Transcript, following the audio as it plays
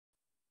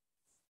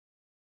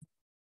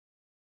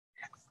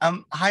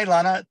Hi,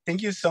 Lana.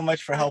 Thank you so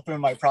much for Hi. helping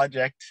my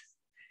project.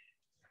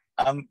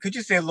 Could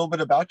you say a little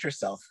bit about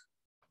yourself?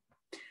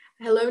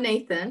 Hello,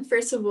 Nathan.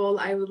 First of all,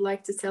 I would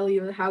like to tell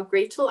you how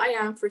grateful I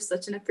am for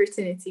such an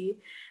opportunity.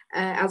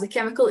 As a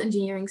chemical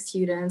engineering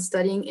student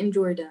studying in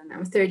Jordan,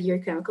 I'm a third-year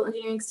chemical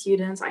engineering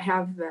student. I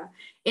have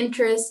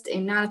interest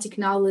in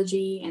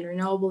nanotechnology and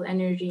renewable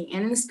energy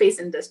and in the space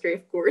industry,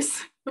 of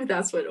course.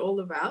 That's what all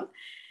about.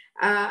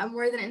 I'm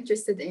more than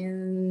interested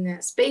in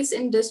space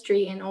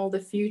industry and all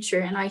the future,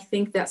 and I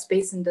think that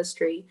space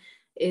industry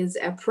is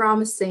a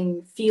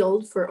promising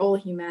field for all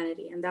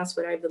humanity, and that's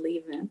what I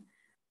believe in.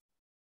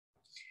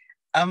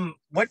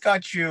 What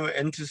got you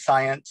into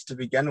science to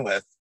begin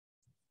with?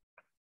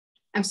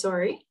 I'm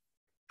sorry.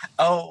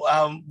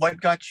 What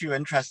got you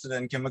interested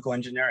in chemical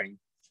engineering?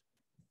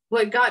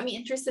 What got me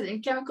interested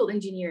in chemical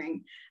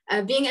engineering?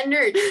 Being a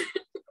nerd.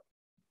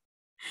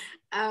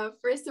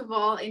 First of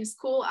all, in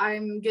school,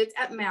 I'm good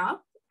at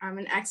math. I'm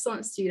an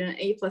excellent student,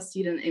 A+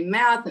 student in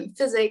math and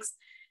physics.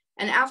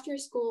 And after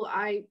school,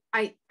 I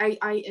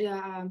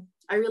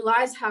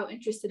realized how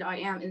interested I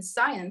am in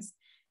science,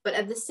 but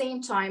at the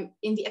same time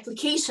in the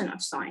application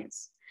of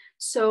science.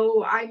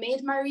 So I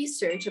made my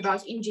research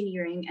about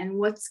engineering and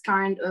what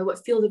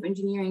field of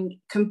engineering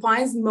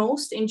combines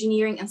most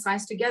engineering and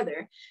science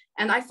together.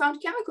 And I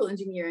found chemical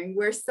engineering,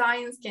 where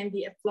science can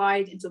be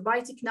applied into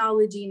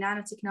biotechnology,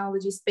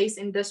 nanotechnology, space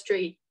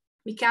industry,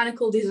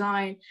 mechanical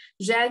design,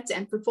 jet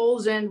and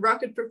propulsion,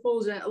 rocket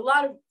propulsion. A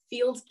lot of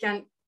fields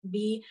can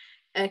be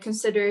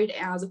considered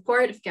as a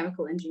part of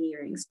chemical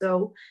engineering.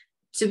 So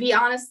to be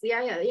honest,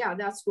 yeah,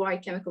 that's why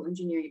chemical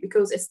engineering,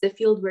 because it's the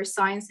field where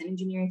science and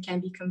engineering can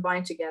be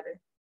combined together.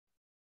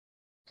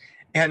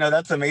 Yeah, no,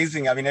 that's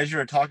amazing. I mean, as you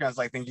were talking, I was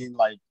like thinking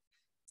like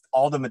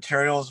all the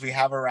materials we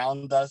have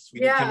around us, we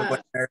need chemical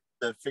Yeah, engineers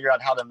to figure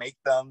out how to make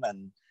them.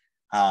 And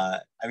I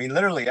mean,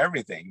 literally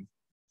everything.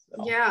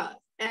 So, yeah.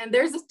 And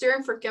there's a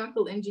term for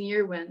chemical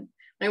engineer when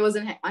I was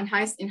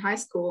in high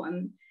school,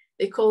 and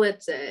they call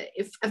it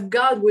if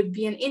God would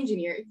be an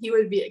engineer, he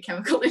would be a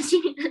chemical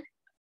engineer.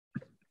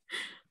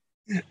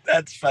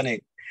 that's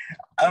funny.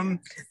 Yeah.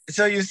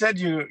 So you said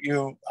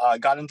you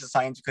got into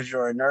science because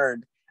you're a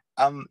nerd.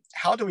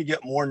 How do we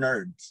get more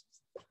nerds?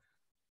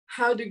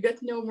 How to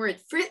get no more?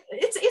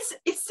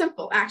 It's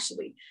simple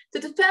actually. To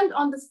depend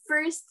on the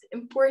first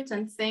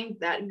important thing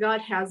that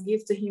God has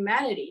given to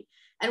humanity,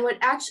 and what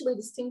actually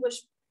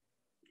distinguishes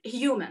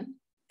human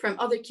from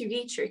other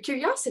creature,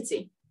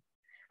 curiosity.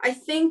 I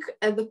think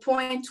at the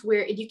point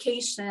where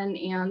education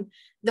and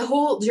the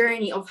whole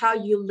journey of how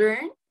you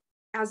learn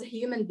as a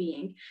human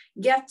being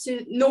get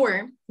to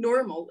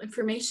normal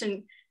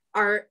information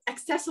are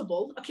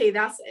accessible, okay,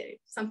 that's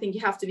something you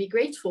have to be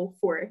grateful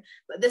for.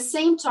 But at the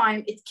same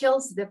time, it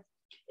kills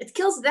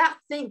that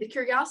thing, the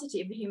curiosity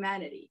of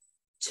humanity.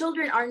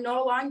 Children are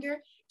no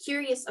longer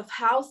curious of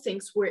how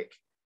things work,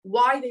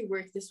 why they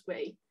work this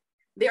way.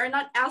 They are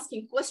not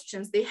asking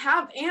questions. They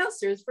have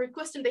answers for a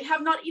question they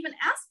have not even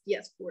asked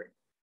yet for.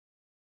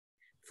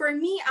 For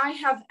me, I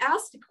have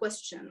asked a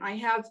question. I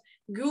have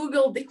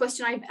Googled the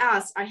question I've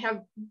asked. I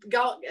have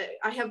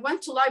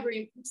went to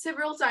library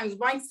several times,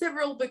 buying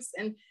several books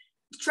and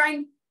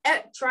trying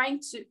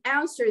to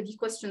answer the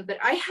questions that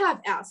I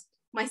have asked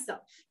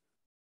myself.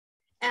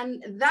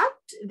 And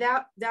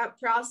that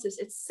process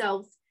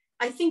itself,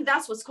 I think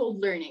that's what's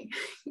called learning.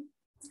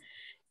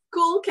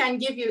 School can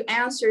give you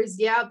answers,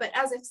 yeah, but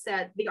as I've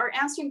said, they are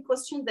answering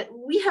questions that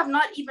we have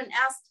not even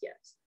asked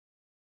yet.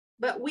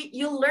 But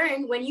you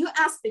learn when you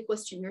ask the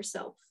question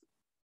yourself,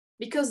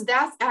 because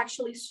that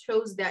actually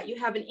shows that you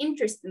have an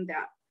interest in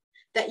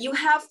that you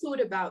have thought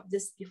about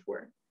this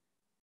before.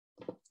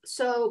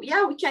 So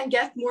yeah, we can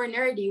get more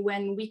nerdy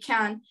when we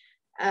can,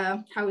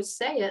 how would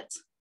say it,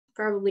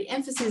 probably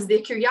emphasize the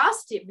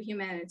curiosity of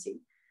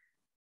humanity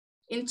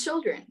in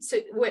children. So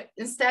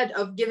instead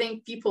of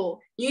giving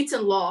people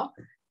Newton law,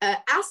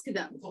 ask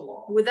them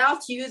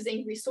without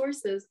using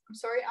resources. I'm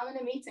sorry, I'm in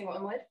a meeting.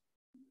 What?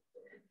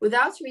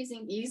 Without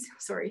using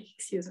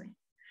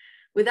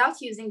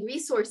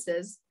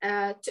resources,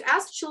 to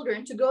ask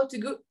children to go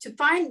to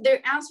find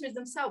their answers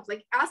themselves.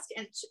 Like ask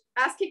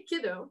a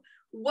kiddo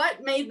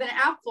what made the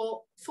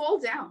apple fall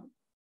down,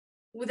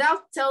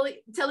 without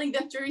telling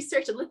them to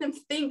research it. Let them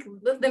think,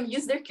 let them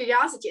use their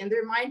curiosity and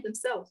their mind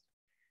themselves.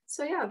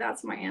 So yeah,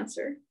 that's my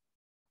answer.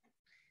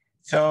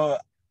 So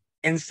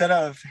instead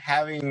of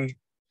having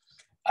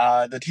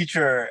the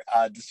teacher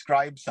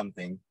describe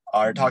something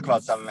or talk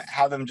about something,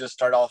 have them just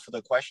start off with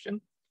a question.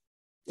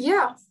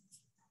 Yeah.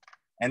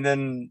 And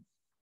then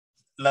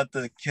let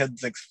the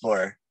kids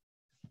explore.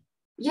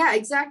 Yeah,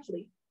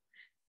 exactly.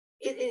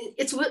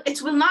 It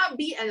will not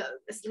be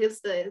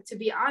to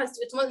be honest,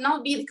 it will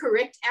not be the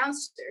correct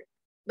answer,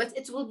 but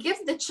it will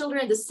give the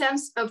children the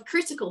sense of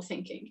critical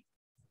thinking,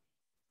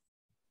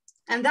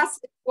 and that's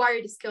the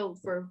required skill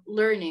for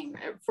learning,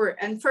 for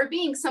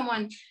being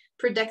someone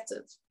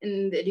productive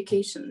in the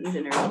education in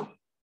general.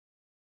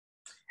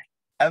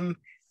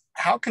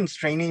 How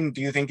constraining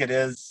do you think it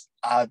is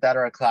that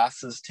our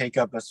classes take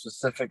up a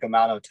specific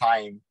amount of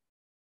time?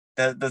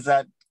 Does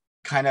that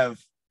kind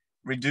of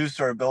reduce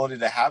our ability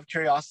to have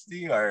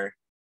curiosity? Or,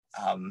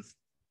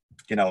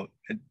 you know,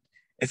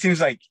 it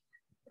seems like,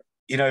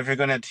 you know, if you're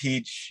going to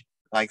teach,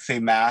 like, say,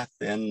 math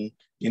in,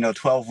 you know,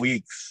 12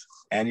 weeks,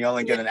 and you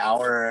only Yeah. get an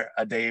hour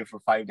a day for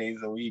 5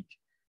 days a week,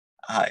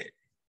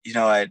 you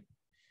know, I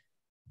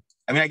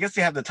mean, I guess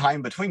they have the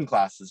time between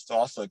classes to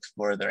also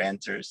explore their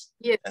answers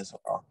Yeah. as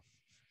well.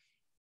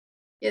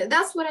 Yeah,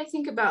 that's what I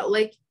think about.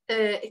 Like,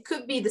 it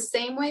could be the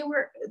same way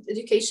we're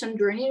education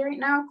journey right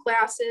now,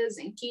 classes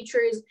and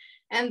teachers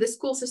and the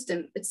school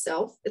system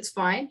itself. It's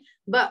fine,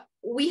 but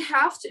we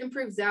have to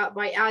improve that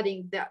by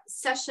adding that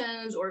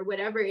sessions or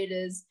whatever it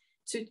is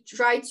to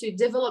try to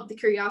develop the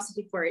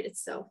curiosity for it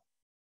itself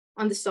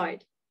on the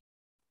side.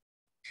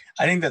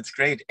 I think that's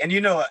great. And,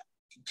 you know,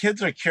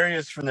 kids are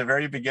curious from the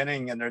very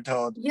beginning, and they're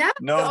told, Yeah,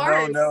 no,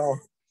 no, no.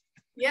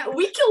 Yeah,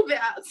 we kill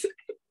that.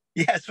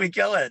 Yes, we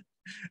kill it.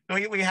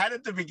 We had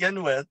it to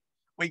begin with.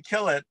 We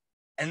kill it,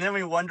 and then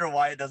we wonder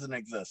why it doesn't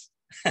exist.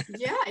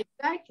 Yeah,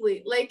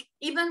 exactly. Like,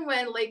 even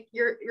when, like,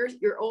 your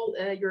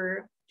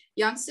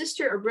young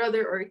sister or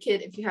brother or a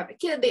kid, if you have a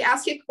kid, they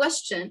ask you a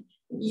question,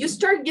 you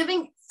start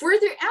giving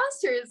further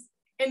answers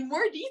and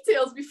more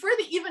details before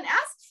they even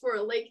ask for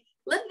it. Like,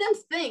 let them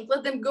think,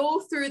 let them go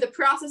through the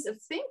process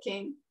of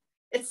thinking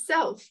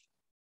itself.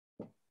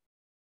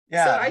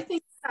 Yeah. So I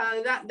think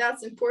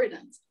that's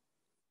important.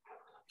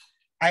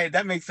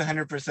 That makes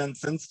 100%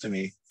 sense to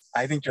me.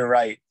 I think you're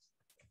right.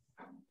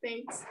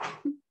 Thanks.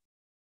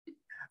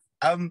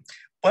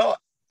 Well,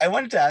 I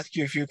wanted to ask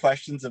you a few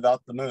questions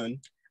about the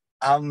moon.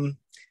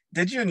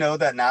 Did you know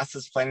that NASA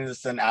is planning to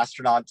send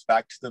astronauts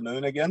back to the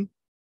moon again?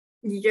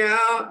 Yeah,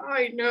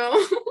 I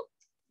know.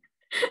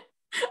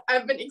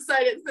 I've been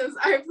excited since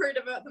I've heard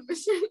about the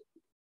mission.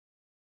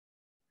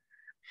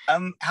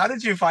 How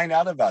did you find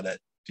out about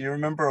it? Do you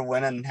remember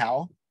when and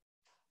how?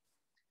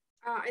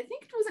 I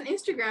think it was an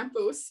Instagram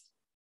post.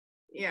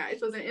 Yeah,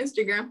 it was an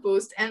Instagram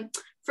post. And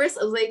first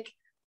I was like,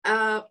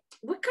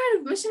 what kind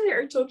of mission they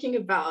are talking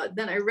about?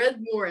 Then I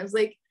read more. I was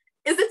like,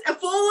 is it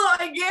Apollo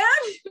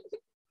again?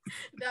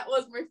 That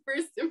was my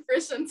first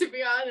impression, to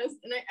be honest.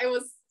 And I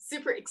was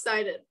super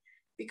excited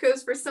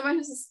because for someone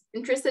who's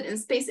interested in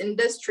space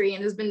industry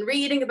and has been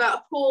reading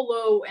about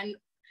Apollo and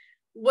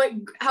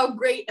how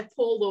great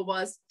Apollo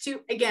was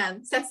to,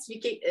 again,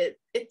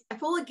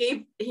 Apollo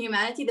gave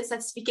humanity the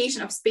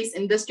certification of space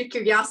industry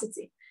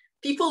curiosity.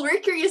 People were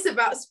curious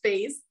about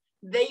space.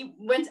 They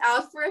went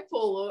out for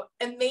Apollo,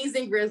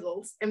 amazing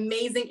results,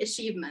 amazing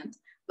achievement.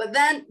 But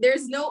then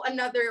there's no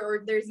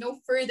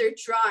further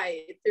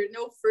try. There's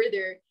no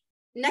further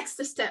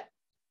next step.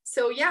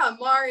 So yeah,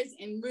 Mars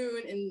and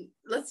Moon, and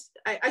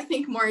I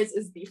think Mars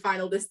is the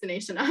final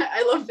destination.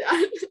 I love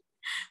that.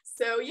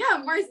 So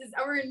yeah, Mars is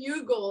our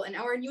new goal and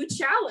our new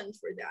challenge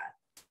for that.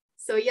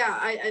 So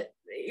yeah,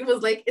 it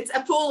was like, it's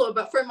Apollo,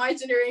 but for my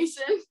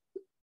generation.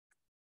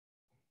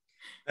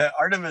 The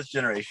Artemis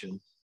generation.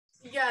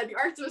 Yeah, the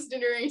Artemis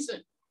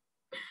generation.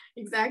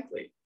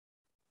 Exactly.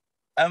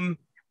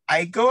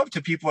 I go up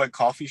to people at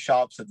coffee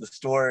shops, at the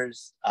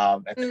stores,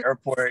 at the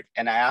airport,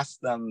 and I ask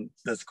them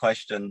this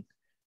question.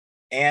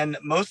 And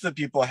most of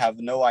the people have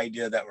no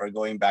idea that we're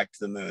going back to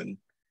the moon.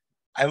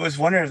 I was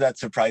wondering if that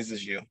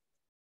surprises you.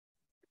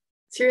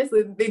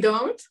 Seriously, they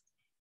don't?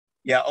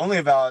 Yeah, only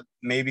about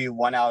maybe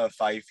 1 out of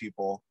 5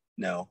 people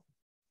know.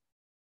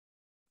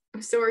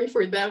 I'm sorry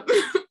for them.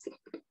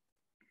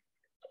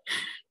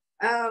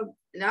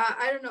 No,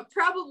 I don't know.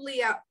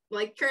 Probably,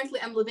 like,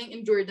 currently I'm living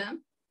in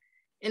Jordan.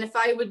 And if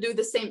I would do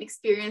the same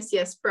experience,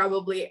 yes,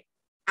 probably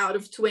out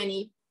of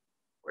 20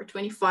 or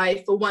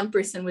 25, for one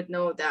person would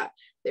know that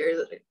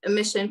there's a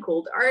mission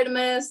called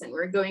Artemis and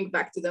we're going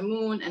back to the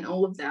moon and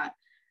all of that.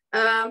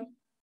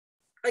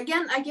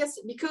 Again, I guess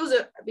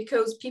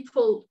because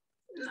people,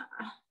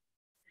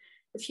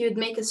 if you'd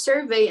make a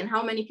survey and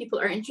how many people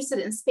are interested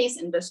in space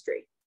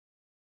industry,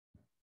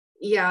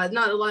 yeah,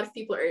 not a lot of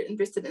people are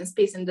interested in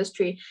space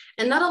industry,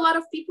 and not a lot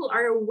of people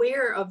are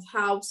aware of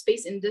how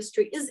space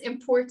industry is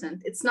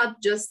important. It's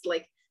not just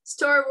like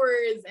Star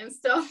Wars and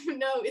stuff.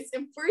 No, it's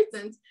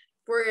important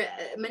for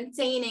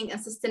maintaining and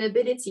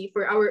sustainability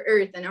for our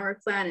Earth and our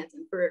planet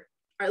and for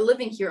our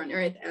living here on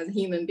Earth as a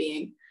human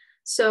being.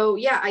 So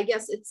yeah, I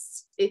guess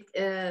they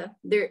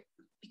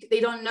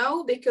don't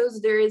know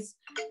because there's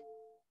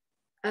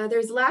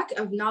lack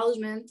of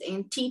acknowledgement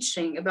and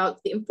teaching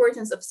about the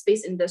importance of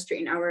space industry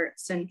in our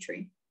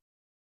century.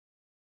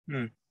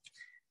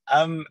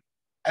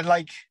 I'd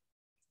like,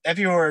 if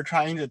you were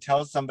trying to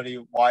tell somebody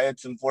why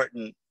it's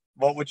important,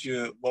 what would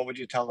you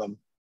tell them?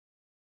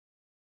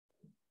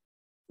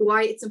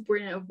 Why it's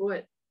important of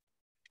what?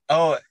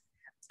 Oh,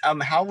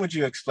 how would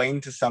you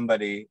explain to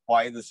somebody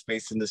why the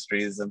space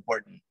industry is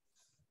important?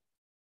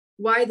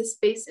 Why the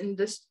space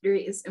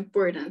industry is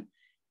important?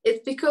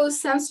 It's because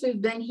since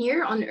we've been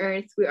here on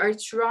Earth, we are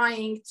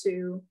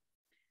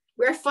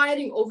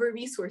fighting over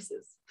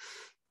resources.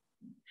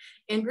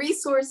 And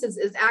resources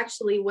is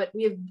actually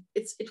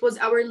it was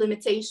our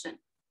limitation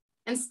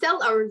and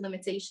still our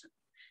limitation.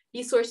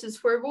 Resources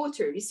for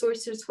water,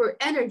 resources for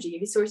energy,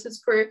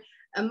 resources for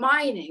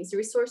mining,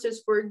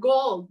 resources for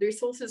gold,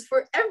 resources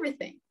for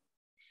everything.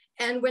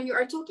 And when you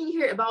are talking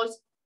here about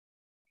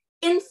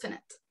infinite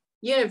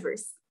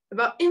universe,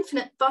 about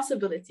infinite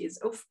possibilities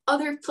of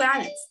other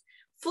planets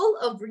full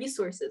of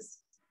resources,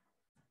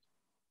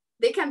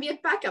 they can be a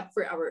backup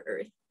for our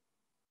Earth.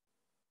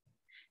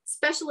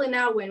 Especially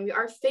now when we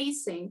are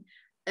facing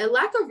a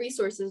lack of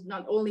resources,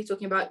 not only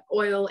talking about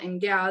oil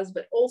and gas,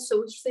 but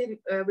also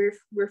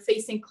we're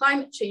facing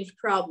climate change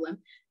problem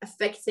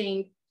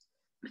affecting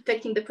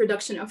the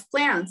production of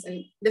plants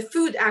and the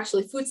food,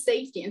 actually food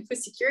safety and food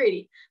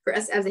security for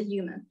us as a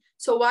human.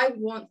 So why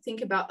we won't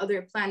think about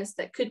other planets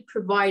that could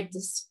provide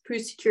this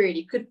food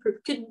security,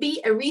 could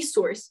be a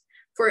resource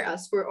for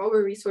us, for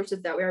our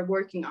resources that we are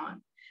working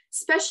on,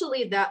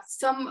 especially that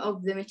some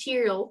of the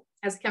material,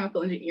 as a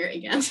chemical engineer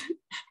again,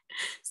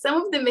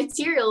 some of the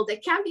material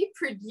that can be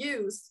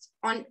produced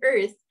on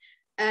Earth,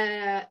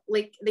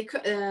 like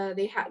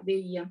they have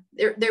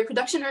their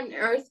production on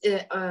Earth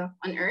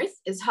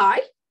is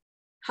high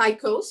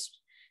cost.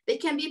 They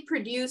can be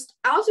produced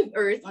out of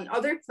Earth on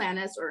other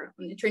planets or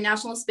on the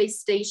International Space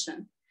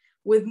Station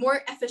with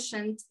more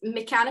efficient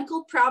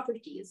mechanical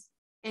properties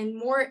and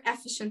more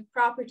efficient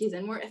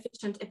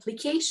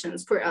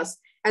applications for us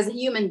as a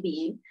human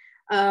being.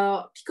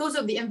 Because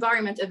of the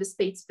environment of the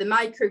space, the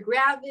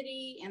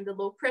microgravity and the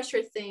low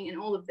pressure thing and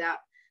all of that.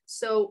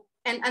 So,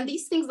 and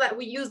these things that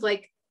we use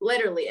like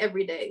literally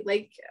every day,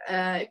 like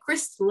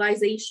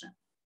crystallization.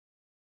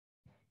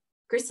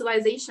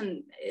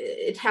 Crystallization,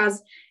 it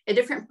has a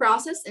different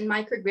process in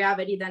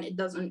microgravity than it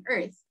does on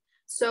Earth.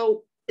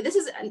 So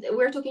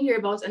we're talking here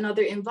about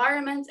another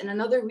environment and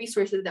another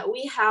resources that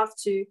we have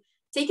to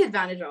take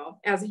advantage of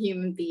as a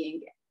human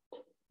being.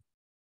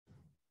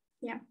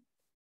 Yeah.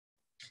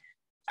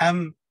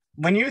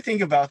 When you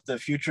think about the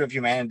future of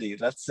humanity,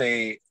 let's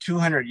say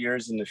 200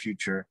 years in the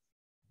future,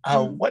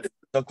 what does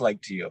it look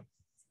like to you?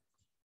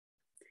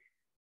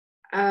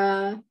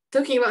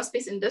 Talking about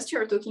space industry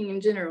or talking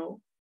in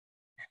general?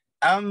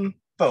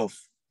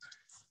 Both.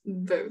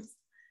 Both.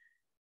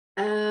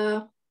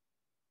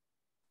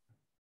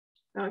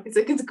 It's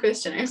a good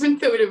question. I haven't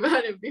thought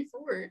about it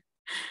before.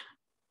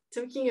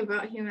 Talking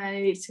about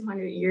humanity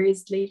 200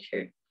 years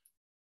later.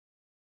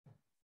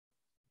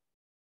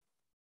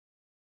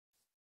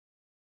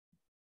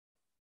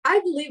 I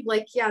believe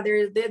like, yeah,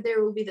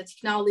 there will be the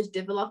technology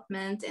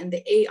development and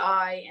the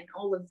AI and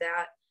all of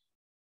that.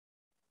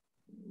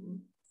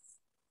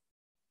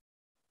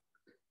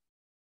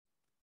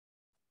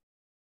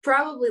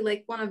 Probably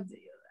like one of the,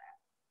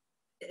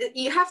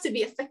 you have to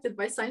be affected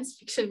by science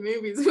fiction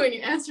movies when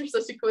you answer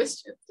such a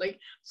question, like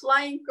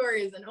flying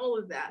cars and all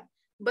of that.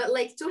 But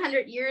like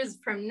 200 years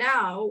from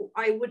now,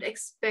 I would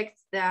expect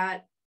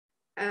that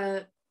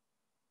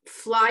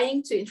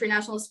flying to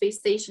International Space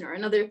Station or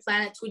another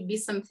planet would be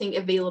something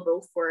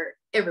available for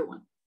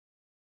everyone.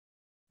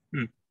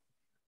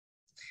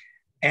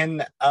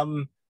 And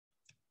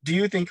do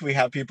you think we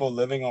have people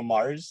living on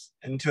Mars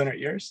in 200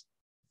 years?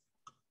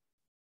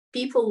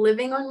 People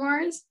living on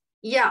Mars?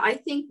 Yeah, I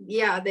think,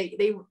 yeah,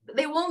 they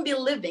won't be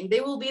living.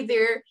 They will be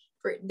there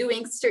for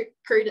doing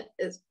certain,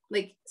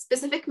 like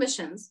specific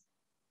missions,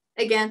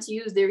 again, to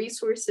use their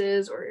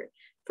resources or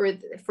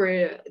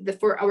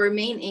for our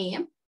main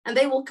aim. And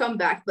they will come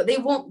back, but they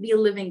won't be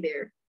living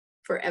there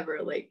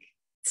forever, like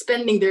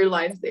spending their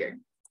lives there.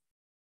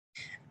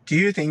 Do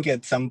you think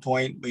at some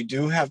point we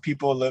do have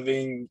people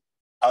living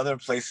other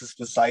places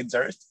besides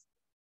Earth?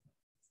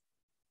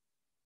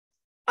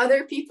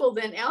 Other people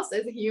than us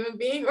as a human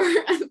being, or?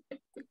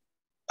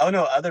 Oh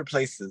no, other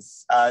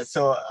places.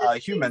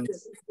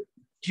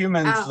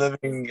 Humans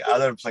living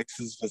other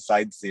places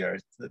besides the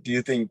Earth. Do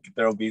you think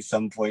there will be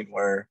some point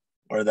where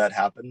that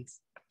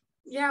happens?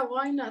 Yeah,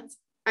 why not?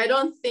 I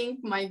don't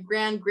think my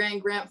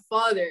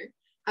grandfather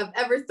have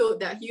ever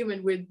thought that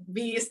human would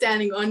be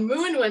standing on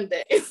moon one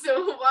day.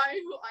 So why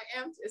do I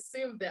am to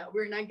assume that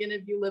we're not gonna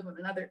be living on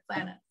another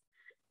planet?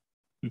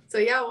 So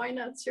yeah, why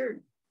not? Sure.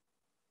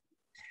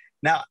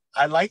 Now,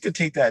 I'd like to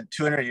take that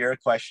 200-year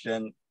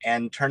question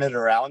and turn it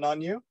around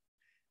on you.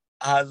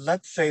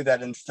 Let's say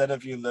that instead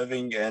of you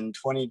living in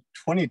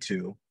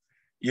 2022,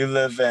 you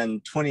live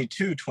in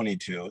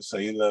 2222. So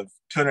you live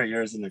 200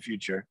 years in the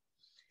future.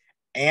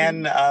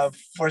 And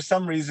for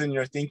some reason,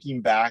 you're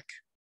thinking back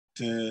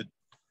to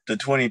the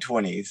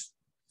 2020s.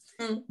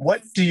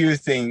 What do you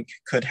think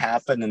could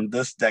happen in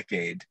this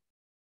decade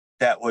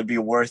that would be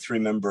worth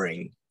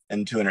remembering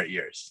in 200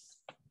 years?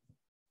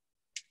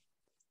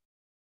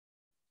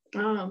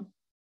 I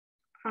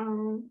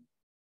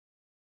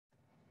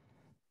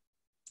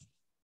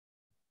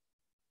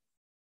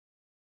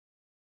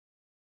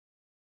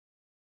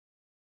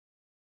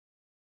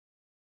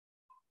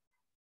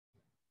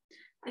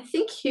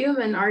think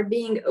humans are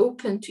being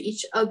open to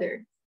each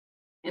other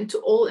and to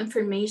all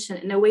information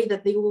in a way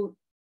that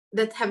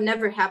have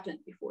never happened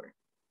before.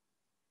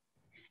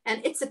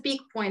 And it's a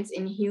peak point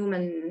in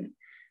human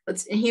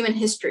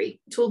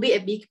history. It will be a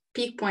big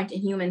peak point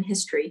in human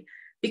history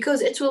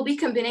because it will be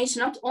combination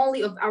not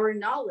only of our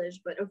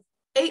knowledge, but of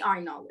AI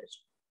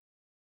knowledge.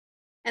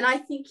 And I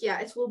think, yeah,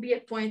 it will be a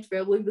point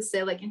where we will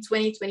say like in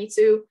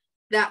 2022,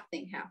 that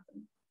thing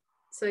happened.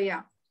 So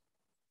yeah.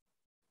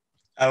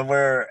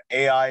 where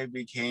AI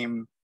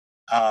became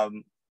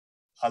um,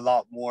 a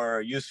lot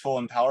more useful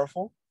and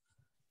powerful?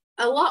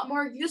 A lot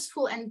more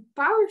useful and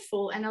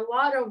powerful, and a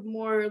lot of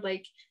more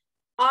like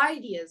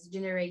ideas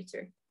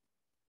generator.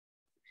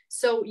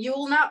 So you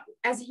will not,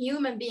 as a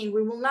human being,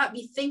 we will not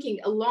be thinking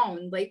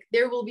alone. Like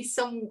there will be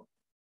some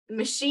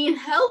machine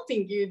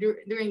helping you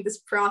during this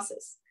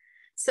process.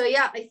 So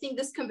yeah, I think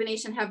this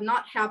combination have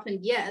not happened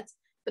yet,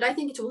 but I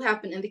think it will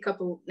happen in the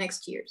couple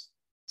next years.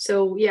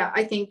 So yeah,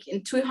 I think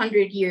in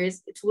 200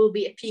 years, it will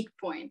be a peak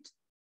point.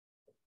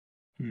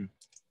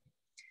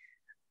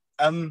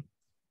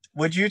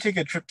 Would you take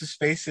a trip to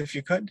space if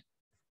you could?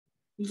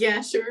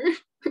 Yeah, sure.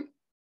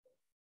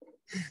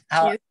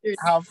 How, yeah, sure.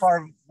 how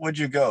far would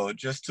you go?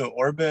 Just to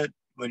orbit?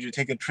 Would you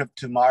take a trip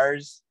to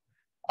Mars?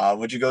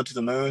 Would you go to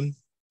the moon?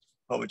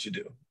 What would you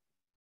do?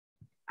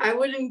 I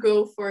wouldn't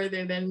go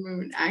further than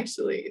moon,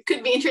 actually. It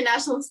could be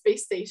International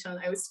Space Station.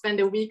 I would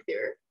spend a week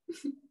there.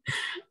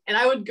 And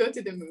I would go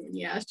to the moon,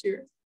 yeah,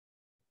 sure.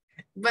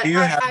 But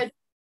I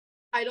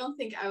don't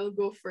think I will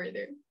go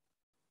further.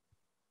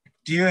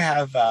 Do you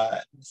have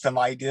some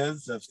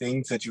ideas of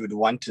things that you would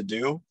want to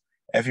do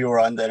if you were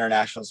on the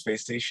International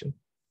Space Station?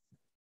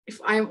 If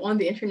I'm on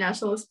the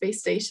International Space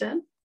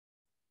Station?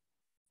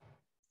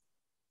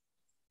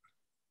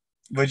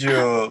 Would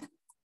you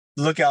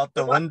look out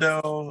the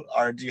window,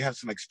 or do you have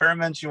some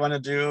experiments you want to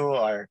do,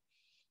 or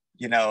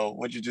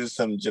would you do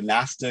some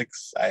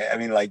gymnastics? I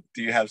mean, like,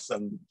 do you have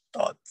some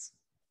thoughts?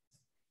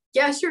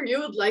 Yeah, sure.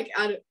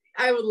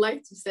 I would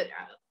like to sit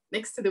out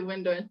next to the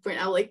window and point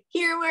out, like,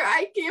 here where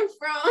I came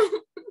from.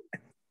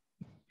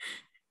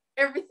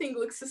 Everything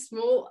looks so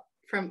small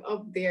from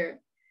up there.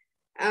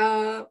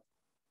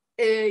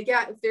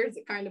 Yeah, if there's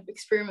a kind of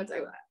experiment,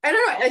 I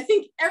don't know. I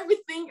think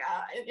everything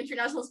in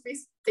International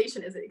Space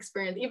Station is an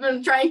experiment.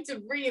 Even trying to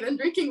breathe and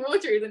drinking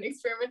water is an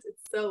experiment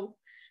itself.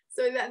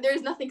 So that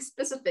there's nothing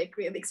specific.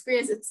 The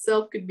experience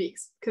itself could be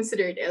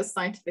considered as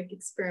scientific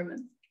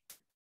experiment.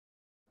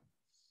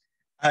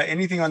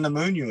 Anything on the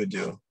moon you would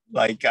do?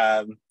 Like,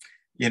 I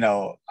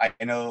know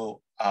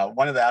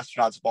one of the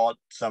astronauts bought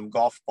some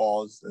golf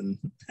balls and,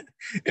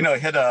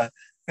 hit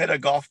a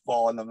golf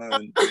ball on the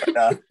moon.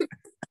 But,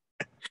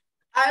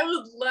 I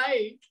would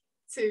like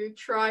to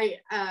try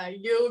a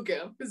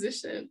yoga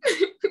position.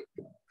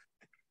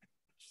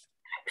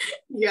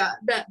 Yeah,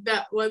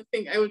 that one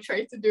thing I would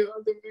try to do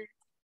on the moon.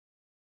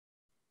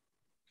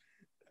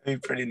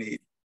 That'd be pretty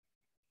neat.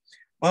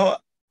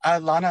 Well,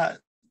 Lana,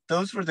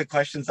 those were the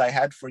questions I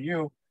had for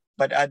you.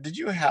 But did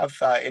you have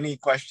any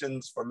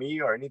questions for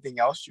me or anything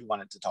else you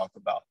wanted to talk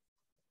about?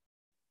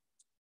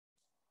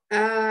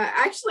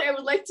 Actually, I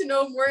would like to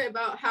know more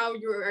about how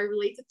you are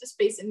related to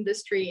space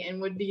industry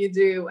and what do you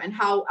do and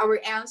how our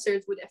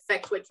answers would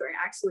affect what you're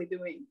actually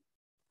doing.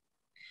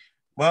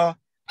 Well,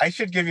 I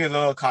should give you a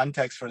little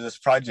context for this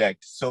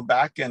project. So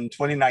back in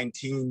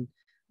 2019,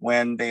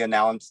 when they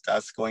announced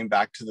us going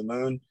back to the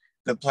moon,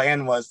 the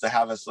plan was to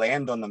have us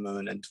land on the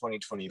moon in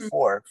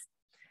 2024. Mm-hmm.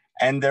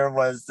 And there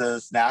was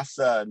this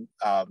NASA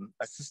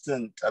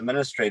assistant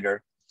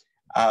administrator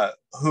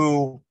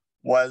who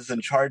was in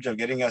charge of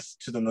getting us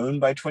to the moon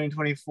by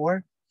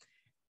 2024.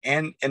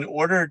 And in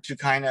order to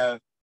kind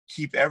of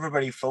keep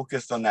everybody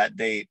focused on that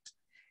date,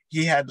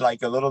 he had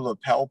like a little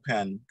lapel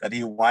pin that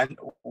he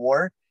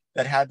wore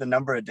that had the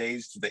number of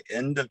days to the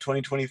end of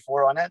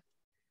 2024 on it.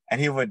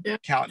 And he would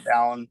count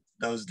down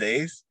those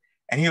days.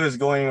 And he was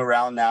going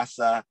around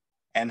NASA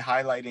and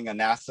highlighting a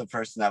NASA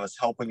person that was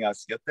helping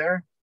us get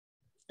there.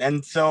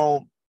 And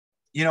so,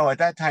 at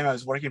that time I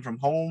was working from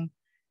home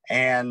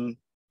and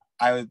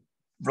I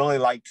really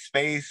liked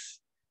space.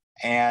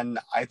 And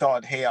I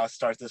thought, hey, I'll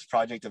start this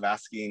project of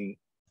asking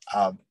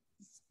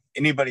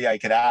anybody I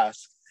could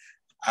ask,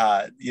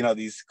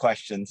 these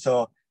questions.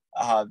 So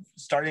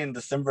starting in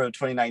December of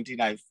 2019,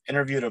 I've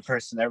interviewed a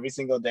person every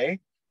single day,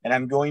 and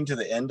I'm going to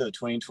the end of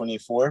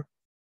 2024.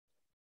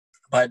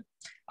 But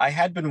I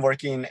had been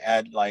working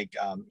at like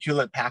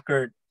Hewlett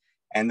Packard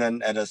and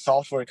then at a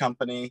software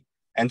company.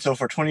 And so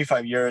for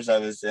 25 years, I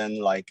was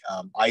in like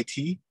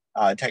IT,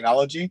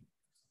 technology.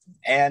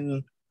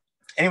 And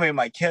anyway,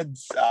 my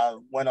kids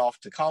went off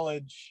to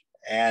college,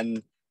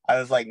 and I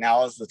was like,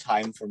 now is the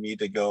time for me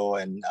to go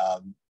and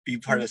be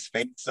part of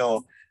space.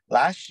 So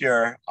last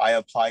year, I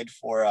applied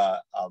for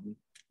a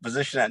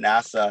position at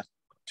NASA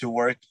to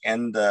work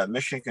in the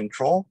mission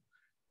control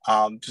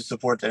to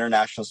support the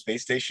International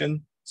Space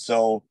Station.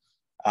 So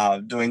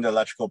doing the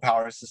electrical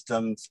power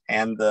systems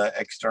and the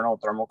external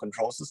thermal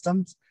control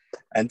systems.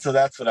 And so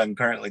that's what I'm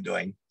currently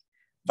doing.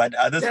 But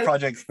this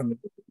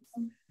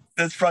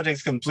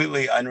project's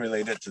completely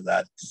unrelated to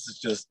that. This is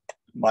just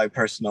my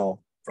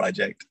personal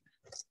project.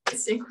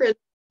 It's incredible.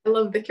 I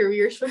love the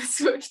career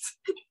switch.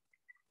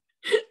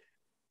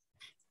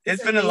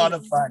 It's been a lot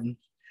of fun.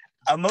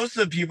 Most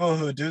of the people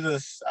who do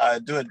this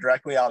do it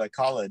directly out of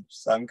college.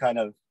 So I'm kind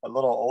of a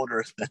little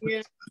older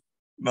than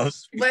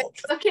most people. But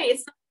it's okay.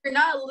 You're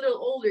not a little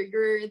older.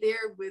 You're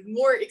there with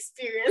more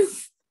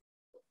experience.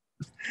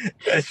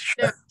 That's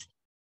true.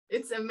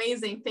 It's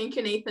amazing. Thank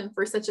you, Nathan,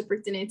 for such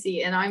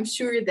opportunity. And I'm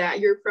sure that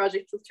your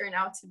project will turn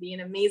out to be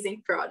an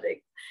amazing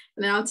project,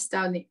 an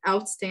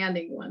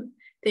outstanding one.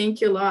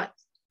 Thank you a lot.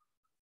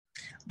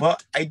 Well,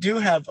 I do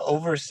have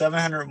over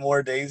 700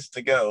 more days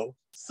to go.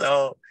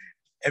 So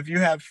if you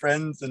have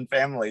friends and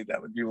family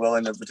that would be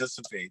willing to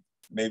participate,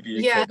 maybe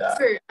you could.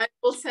 Sure. I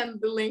will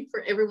send the link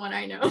for everyone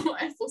I know.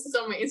 I posted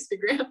on my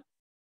Instagram.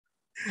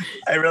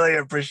 I really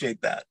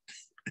appreciate that.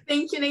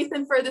 Thank you,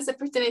 Nathan, for this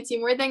opportunity.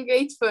 More than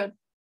grateful.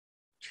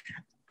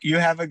 You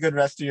have a good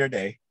rest of your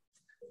day.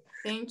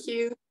 Thank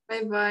you.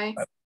 Bye-bye.